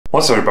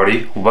What's up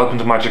everybody, welcome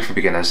to Magic for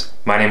Beginners.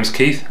 My name is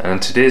Keith and in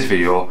today's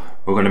video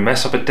we're going to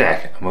mess up a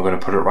deck and we're going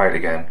to put it right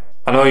again.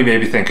 I know you may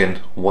be thinking,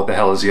 what the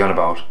hell is he on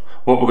about?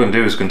 What we're going to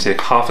do is we're going to take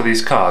half of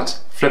these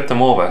cards, flip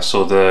them over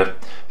so they're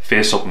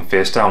face up and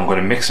face down. I'm going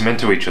to mix them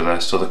into each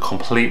other so they're a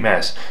complete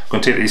mess. I'm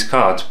going to take these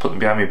cards, put them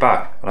behind my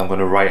back and I'm going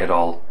to write it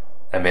all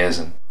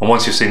amazing. And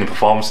once you've seen the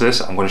performance of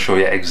this, I'm going to show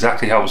you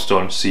exactly how it's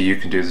done so you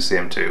can do the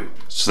same too.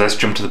 So let's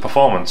jump to the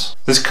performance.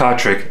 This card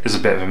trick is a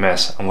bit of a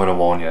mess, I'm going to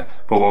warn you.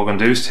 But what we're going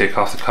to do is take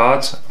half the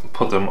cards and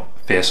put them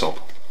face up.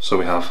 So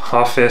we have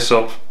half face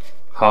up,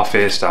 half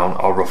face down,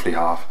 or roughly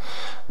half.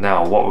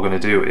 Now what we're going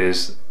to do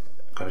is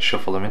I'm going to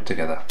shuffle them in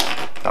together.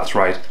 That's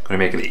right, I'm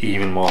going to make it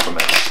even more of a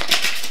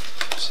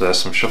mess. So there's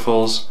some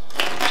shuffles,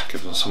 just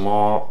give them some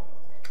more.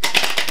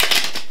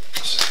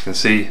 As you can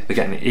see, they're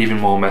getting even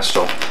more messed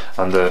up.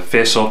 And the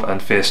face up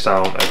and face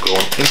down are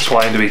going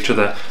entwined with each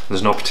other.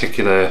 There's no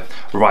particular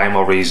rhyme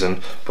or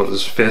reason, but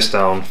there's face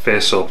down,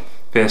 face up,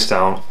 face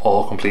down,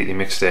 all completely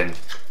mixed in.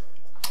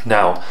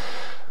 Now,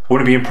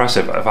 wouldn't it be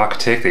impressive if I could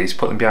take these,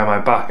 put them behind my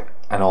back,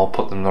 and all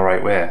put them the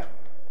right way?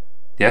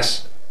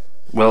 Yes?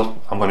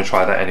 Well, I'm going to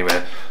try that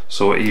anyway.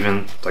 So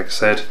even, like I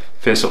said,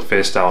 face up,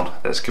 face down,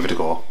 let's give it a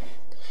go.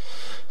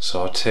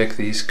 So I'll take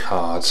these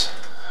cards,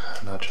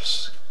 and I'll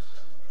just...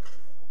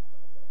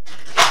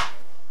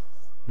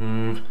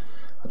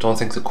 I don't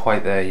think they're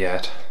quite there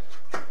yet.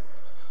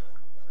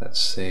 Let's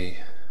see.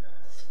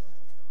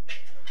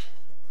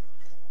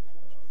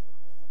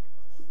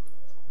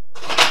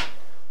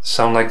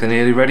 Sound like they're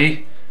nearly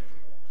ready?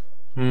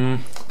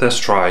 Let's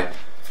try.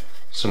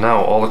 So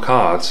now all the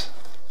cards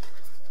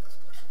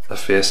are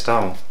face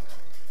down.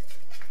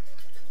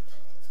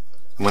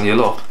 And when you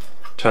look,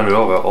 turn it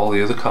over, all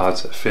the other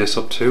cards are face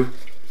up too.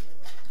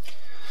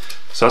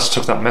 So that's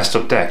took that messed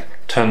up deck,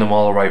 turned them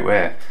all the right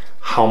way.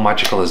 How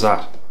magical is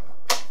that?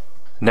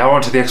 Now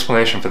on to the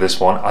explanation for this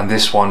one, and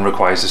this one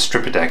requires a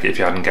stripper deck if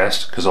you hadn't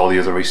guessed, because all the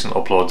other recent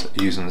uploads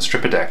are using the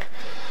stripper deck.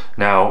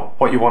 Now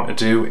what you want to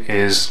do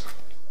is,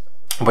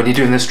 when you're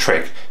doing this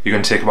trick, you're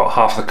going to take about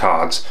half the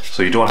cards,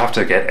 so you don't have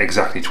to get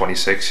exactly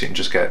 26, you can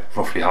just get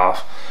roughly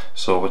half.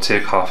 So we'll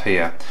take half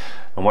here,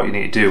 and what you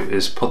need to do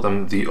is put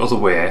them the other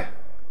way,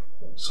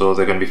 so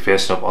they're going to be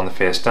facing up on the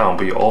face down,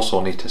 but you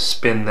also need to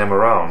spin them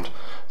around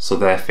so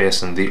they're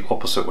facing the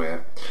opposite way.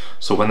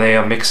 So when they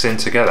are mixed in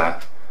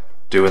together,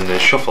 doing the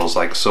shuffles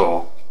like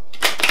so,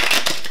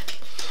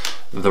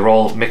 they're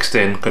all mixed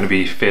in, going to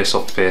be face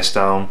up, face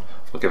down.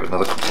 We'll give it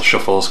another couple of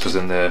shuffles because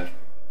in the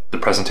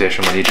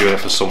presentation when you're doing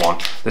it for someone,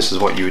 this is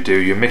what you would do.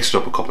 You mix it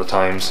up a couple of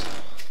times.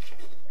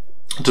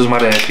 It doesn't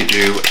matter if you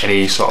do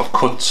any sort of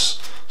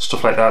cuts,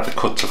 stuff like that, the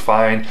cuts are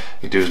fine.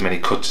 You do as many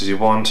cuts as you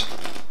want.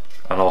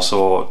 And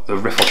also the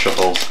riffle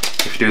shuffles,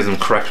 if you do them the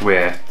correct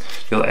way,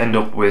 you'll end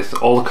up with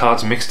all the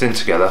cards mixed in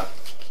together,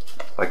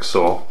 like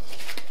so.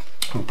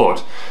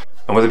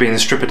 And with it being the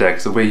stripper deck,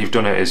 the way you've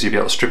done it is you'll be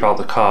able to strip out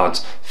the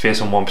cards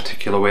facing one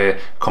particular way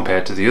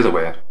compared to the other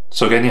way.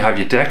 So again, you have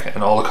your deck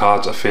and all the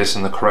cards are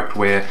facing the correct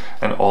way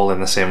and all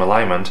in the same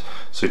alignment.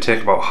 So you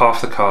take about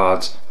half the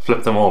cards,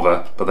 flip them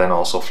over, but then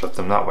also flip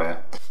them that way.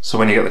 So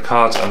when you get the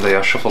cards and they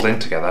are shuffled in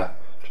together,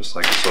 just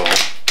like so,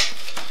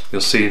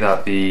 you'll see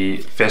that the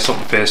face up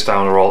and face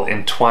down are all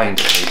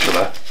entwined in each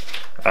other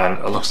and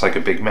it looks like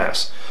a big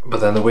mess. But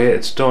then the way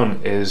it's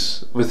done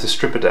is with the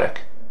stripper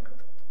deck,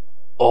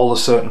 all the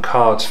certain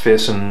cards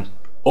facing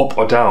up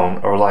or down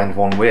are aligned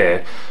one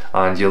way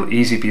and you'll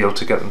easily be able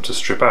to get them to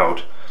strip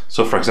out.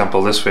 So for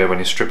example, this way when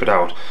you strip it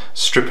out,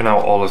 stripping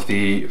out all of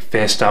the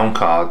face down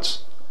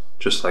cards,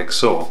 just like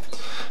so.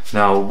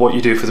 Now what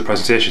you do for the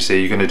presentation, say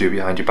you're going to do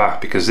behind your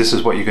back, because this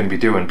is what you're going to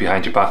be doing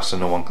behind your back so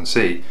no one can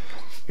see.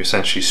 You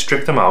essentially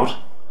strip them out,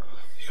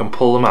 you can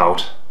pull them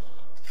out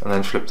and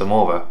then flip them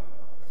over.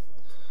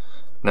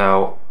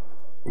 Now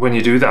when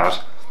you do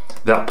that,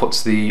 that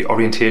puts the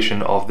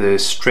orientation of the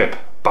strip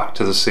back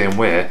to the same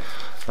way,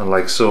 and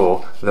like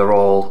so they're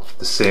all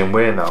the same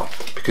way now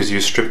because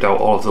you stripped out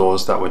all of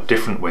those that were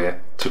different way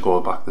to go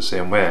back the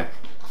same way.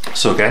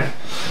 So again,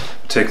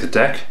 take the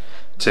deck,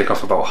 take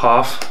off about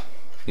half,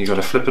 you're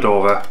going to flip it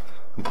over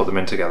and put them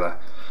in together.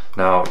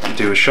 Now you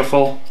do a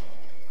shuffle,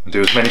 do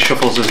as many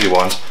shuffles as you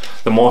want.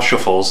 The more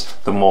shuffles,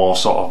 the more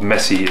sort of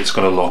messy it's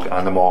going to look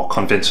and the more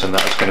convincing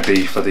that it's going to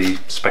be for the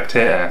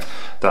spectator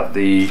that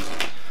the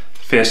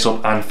face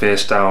up and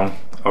face down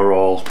are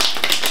all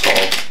sort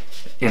of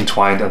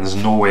entwined and there's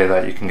no way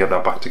that you can get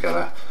that back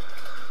together.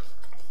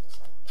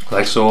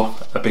 Like so,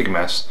 a big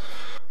mess.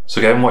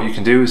 So again, what you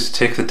can do is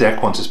take the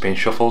deck once it's been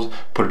shuffled,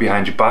 put it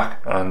behind your back,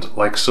 and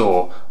like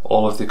so,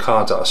 all of the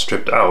cards that are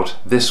stripped out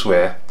this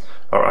way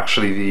are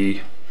actually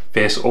the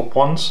face up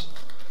ones.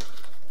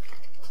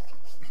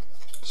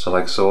 So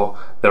like so,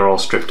 they're all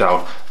stripped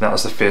out, and that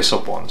is the face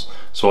up ones.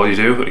 So all you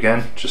do,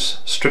 again,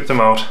 just strip them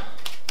out,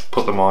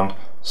 put them on,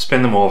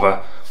 spin them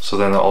over, so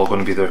then they're all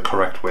going to be the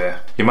correct way.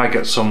 You might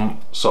get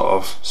some sort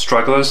of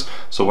stragglers,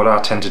 so what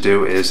I tend to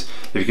do is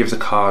if you give the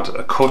card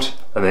a cut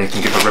and then you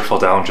can give a riffle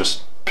down,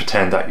 just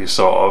pretend that you're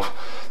sort of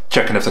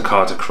checking if the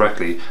cards are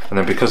correctly, and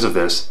then because of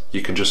this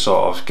you can just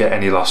sort of get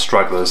any last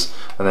stragglers,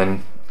 and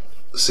then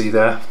see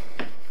there,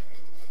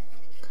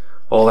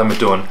 all them are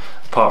done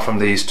apart from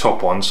these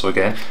top ones. So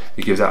again,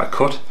 you give that a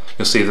cut,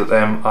 you'll see that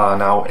them are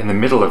now in the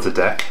middle of the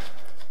deck,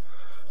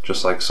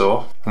 just like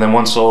so. And then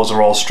once those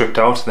are all stripped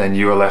out, then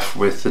you are left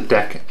with the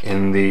deck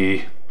in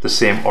the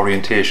same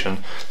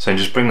orientation. So you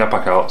just bring that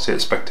back out, say to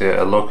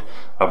spectator, look,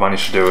 I've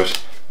managed to do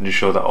it, and you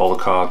show that all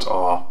the cards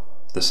are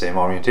the same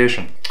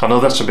orientation. I know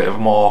that's a bit of a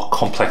more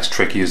complex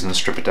trick using the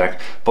stripper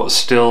deck, but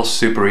still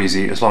super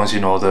easy as long as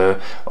you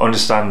know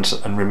understand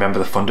and remember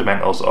the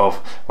fundamentals of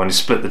when you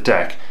split the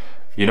deck.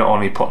 You're not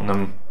only putting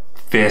them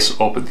face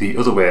up the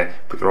other way,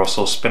 but you're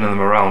also spinning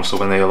them around, so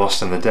when they are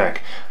lost in the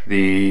deck,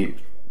 the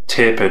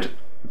tapered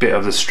bit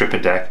of the stripper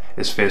deck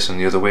is facing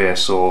the other way,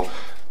 so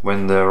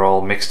when they're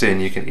all mixed in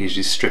you can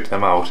easily strip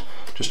them out.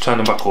 Just turn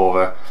them back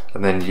over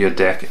and then your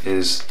deck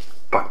is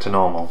back to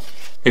normal.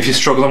 If you're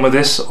struggling with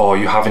this, or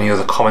you have any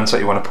other comments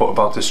that you want to put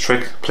about this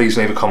trick, please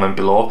leave a comment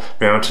below.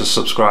 Remember to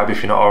subscribe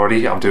if you're not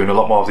already. I'm doing a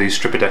lot more of these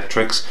stripper deck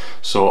tricks,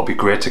 so it'll be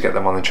great to get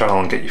them on the channel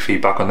and get your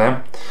feedback on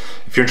them.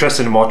 If you're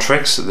interested in more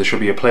tricks, there should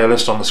be a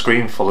playlist on the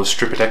screen full of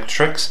stripper deck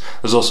tricks.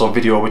 There's also a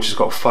video which has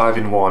got 5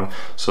 in 1,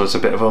 so it's a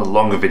bit of a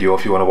longer video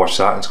if you want to watch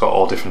that. It's got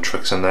all different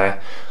tricks in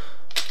there.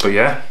 But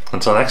yeah,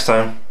 until next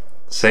time,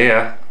 see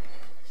ya.